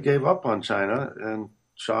they gave up on China and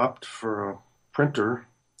shopped for a printer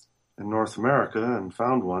in North America and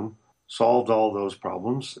found one, solved all those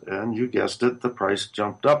problems, and you guessed it, the price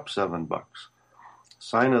jumped up $7.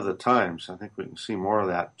 Sign of the times. I think we can see more of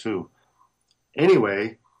that too.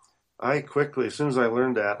 Anyway, I quickly, as soon as I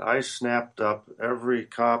learned that, I snapped up every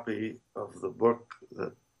copy of the book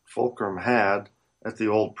that Fulcrum had at the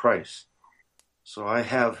old price. So I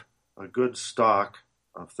have a good stock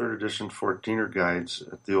of third edition 14er guides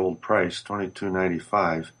at the old price,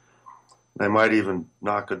 $22.95. I might even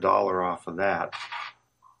knock $1 off of that.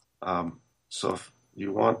 So if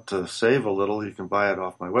you want to save a little, you can buy it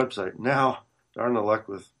off my website. Now, darn the luck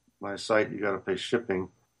with my site, you got to pay shipping,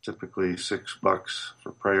 typically $6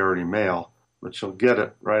 for priority mail, but you'll get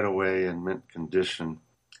it right away in mint condition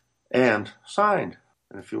and signed.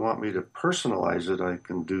 And if you want me to personalize it, I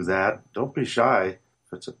can do that. Don't be shy.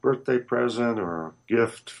 If it's a birthday present or a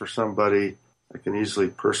gift for somebody, I can easily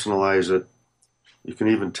personalize it. You can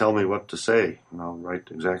even tell me what to say, and I'll write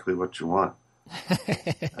exactly what you want.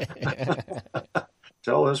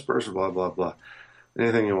 Tell this person, blah, blah, blah.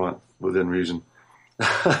 Anything you want, within reason.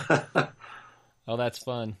 Oh, that's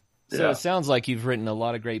fun. So It sounds like you've written a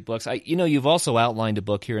lot of great books. You've also outlined a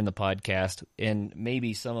book here in the podcast, and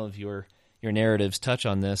maybe some of your narratives touch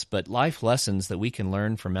on this, but life lessons that we can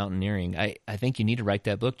learn from mountaineering. I think you need to write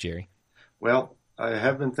that book, Jerry. Well, I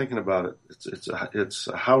have been thinking about it. It's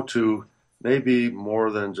a how-to, maybe more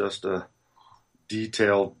than just a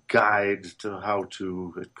detailed guide to how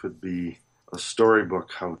to. It could be a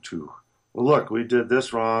storybook how to. Well, look, we did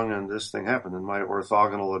this wrong and this thing happened, and my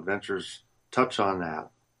orthogonal adventures touch on that.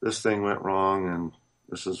 This thing went wrong and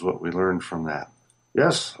this is what we learned from that.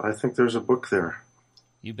 Yes, I think there's a book there.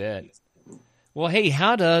 You bet. Well, hey,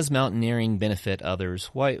 how does mountaineering benefit others?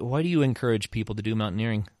 Why do you encourage people to do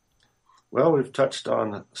mountaineering? Well, we've touched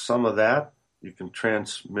on some of that. You can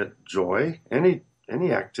transmit joy. Any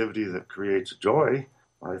activity that creates joy,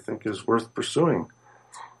 I think, is worth pursuing.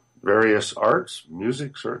 Various arts,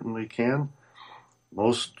 music certainly can.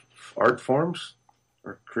 Most art forms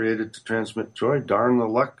are created to transmit joy. Darn the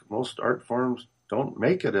luck, most art forms don't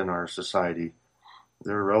make it in our society.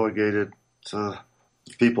 They're relegated to,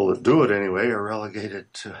 people that do it anyway, are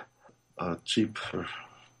relegated to a cheap,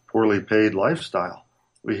 poorly paid lifestyle.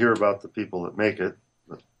 We hear about the people that make it,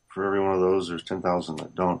 but for every one of those, there's 10,000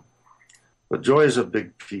 that don't. But joy is a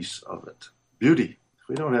big piece of it. Beauty. If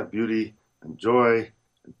we don't have beauty and joy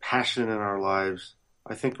and passion in our lives,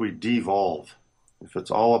 I think we devolve. If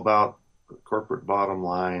it's all about the corporate bottom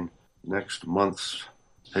line, next month's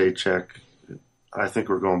paycheck, I think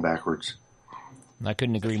we're going backwards. I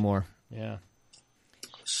couldn't agree more. Yeah.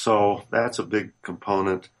 So that's a big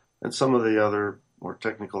component. And some of the other more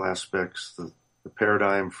technical aspects, the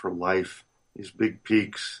paradigm for life, these big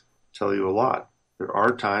peaks tell you a lot. There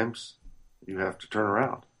are times you have to turn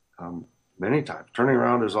around. Many times. Turning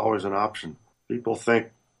around is always an option. People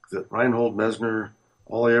think that Reinhold Messner,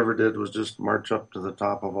 all he ever did was just march up to the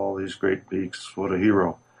top of all these great peaks. What a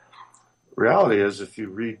hero. Reality is, if you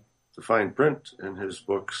read the fine print in his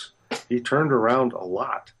books, he turned around a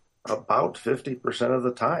lot, about 50% of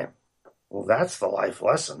the time. Well, that's the life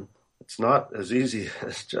lesson. It's not as easy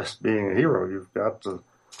as just being a hero. You've got to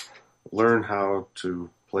learn how to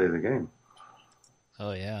play the game.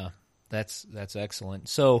 Oh, yeah. That's excellent.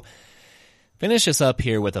 So finish us up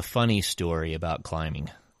here with a funny story about climbing.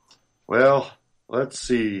 Well, let's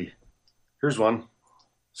see. Here's one.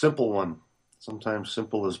 Simple one. Sometimes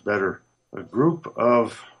simple is better. A group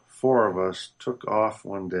of 4 of us took off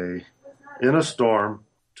one day in a storm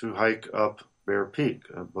to hike up Bear Peak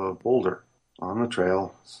above Boulder on the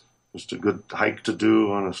trail. Just a good hike to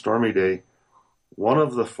do on a stormy day. One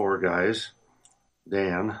of the 4 guys,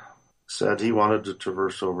 Dan, said he wanted to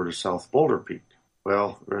traverse over to South Boulder Peak.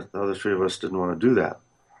 Well, the other 3 of us didn't want to do that.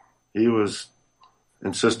 He was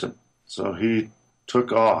insistent. So he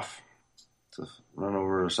took off to run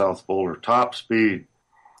over to South Boulder, top speed.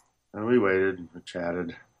 And we waited, we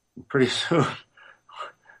chatted. And pretty soon,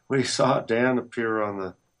 we saw Dan appear on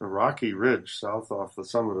the rocky ridge south off the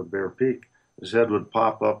summit of Bear Peak. His head would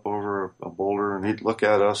pop up over a boulder, and he'd look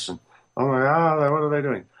at us, and, oh my God, what are they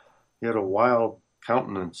doing? He had a wild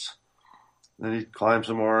countenance. Then he'd climb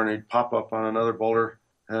some more, and he'd pop up on another boulder.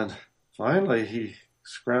 And finally, he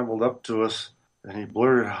scrambled up to us, and he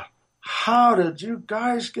blurted out, "How did you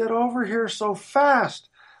guys get over here so fast?"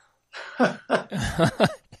 And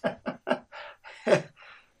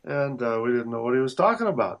we didn't know what he was talking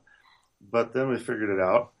about. But then we figured it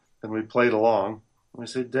out, and we played along. We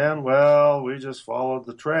said, "Dan, well, we just followed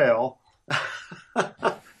the trail."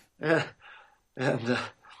 and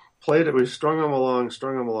played it. We strung him along.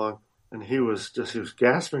 And he was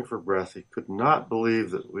gasping for breath. He could not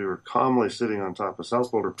believe that we were calmly sitting on top of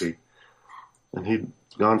South Boulder Peak. And he'd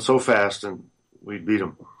gone so fast, and we'd beat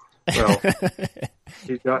him. Well,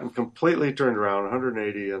 he'd gotten completely turned around,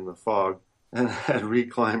 180 in the fog, and had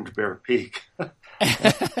reclimbed Bear Peak.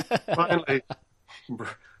 Finally,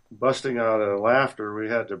 busting out of laughter, we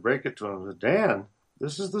had to break it to him. "Dan,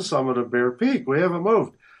 this is the summit of Bear Peak. We haven't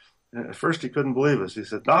moved." And at first, he couldn't believe us. He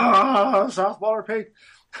said, South Boulder Peak."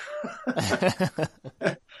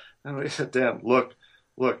 And we said, "Dan, look,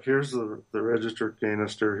 here's the register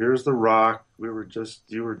canister. Here's the rock. You were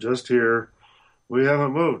just here. We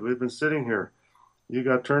haven't moved. We've been sitting here. You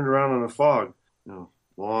got turned around in the fog."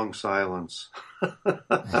 Long silence.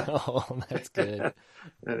 Oh, that's good.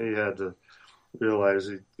 And he had to realize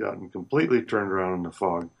he'd gotten completely turned around in the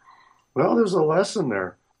fog. Well, there's a lesson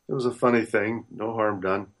there. It was a funny thing. No harm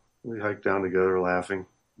done. We hiked down together laughing.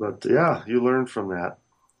 But yeah, you learn from that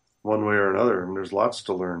one way or another. And there's lots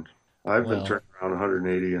to learn. I've been turned around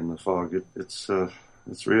 180 in the fog. It's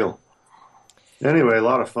real. Anyway, a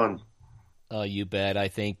lot of fun. Oh, you bet. I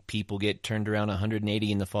think people get turned around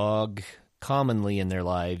 180 in the fog commonly in their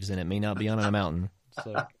lives, and it may not be on a mountain.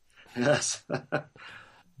 So, yes.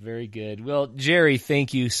 Very good. Well, Jerry,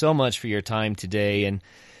 thank you so much for your time today. And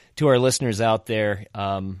to our listeners out there,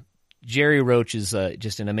 Jerry Roach is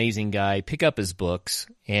just an amazing guy. Pick up his books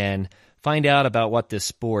and find out about what this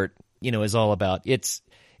sport, is all about. It's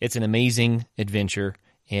an amazing adventure,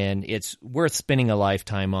 and it's worth spending a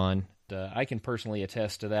lifetime on. I can personally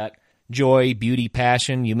attest to that. Joy, beauty,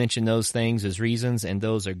 passion, you mentioned those things as reasons, and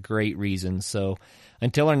those are great reasons. So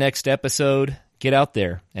until our next episode, get out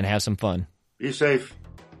there and have some fun. Be safe.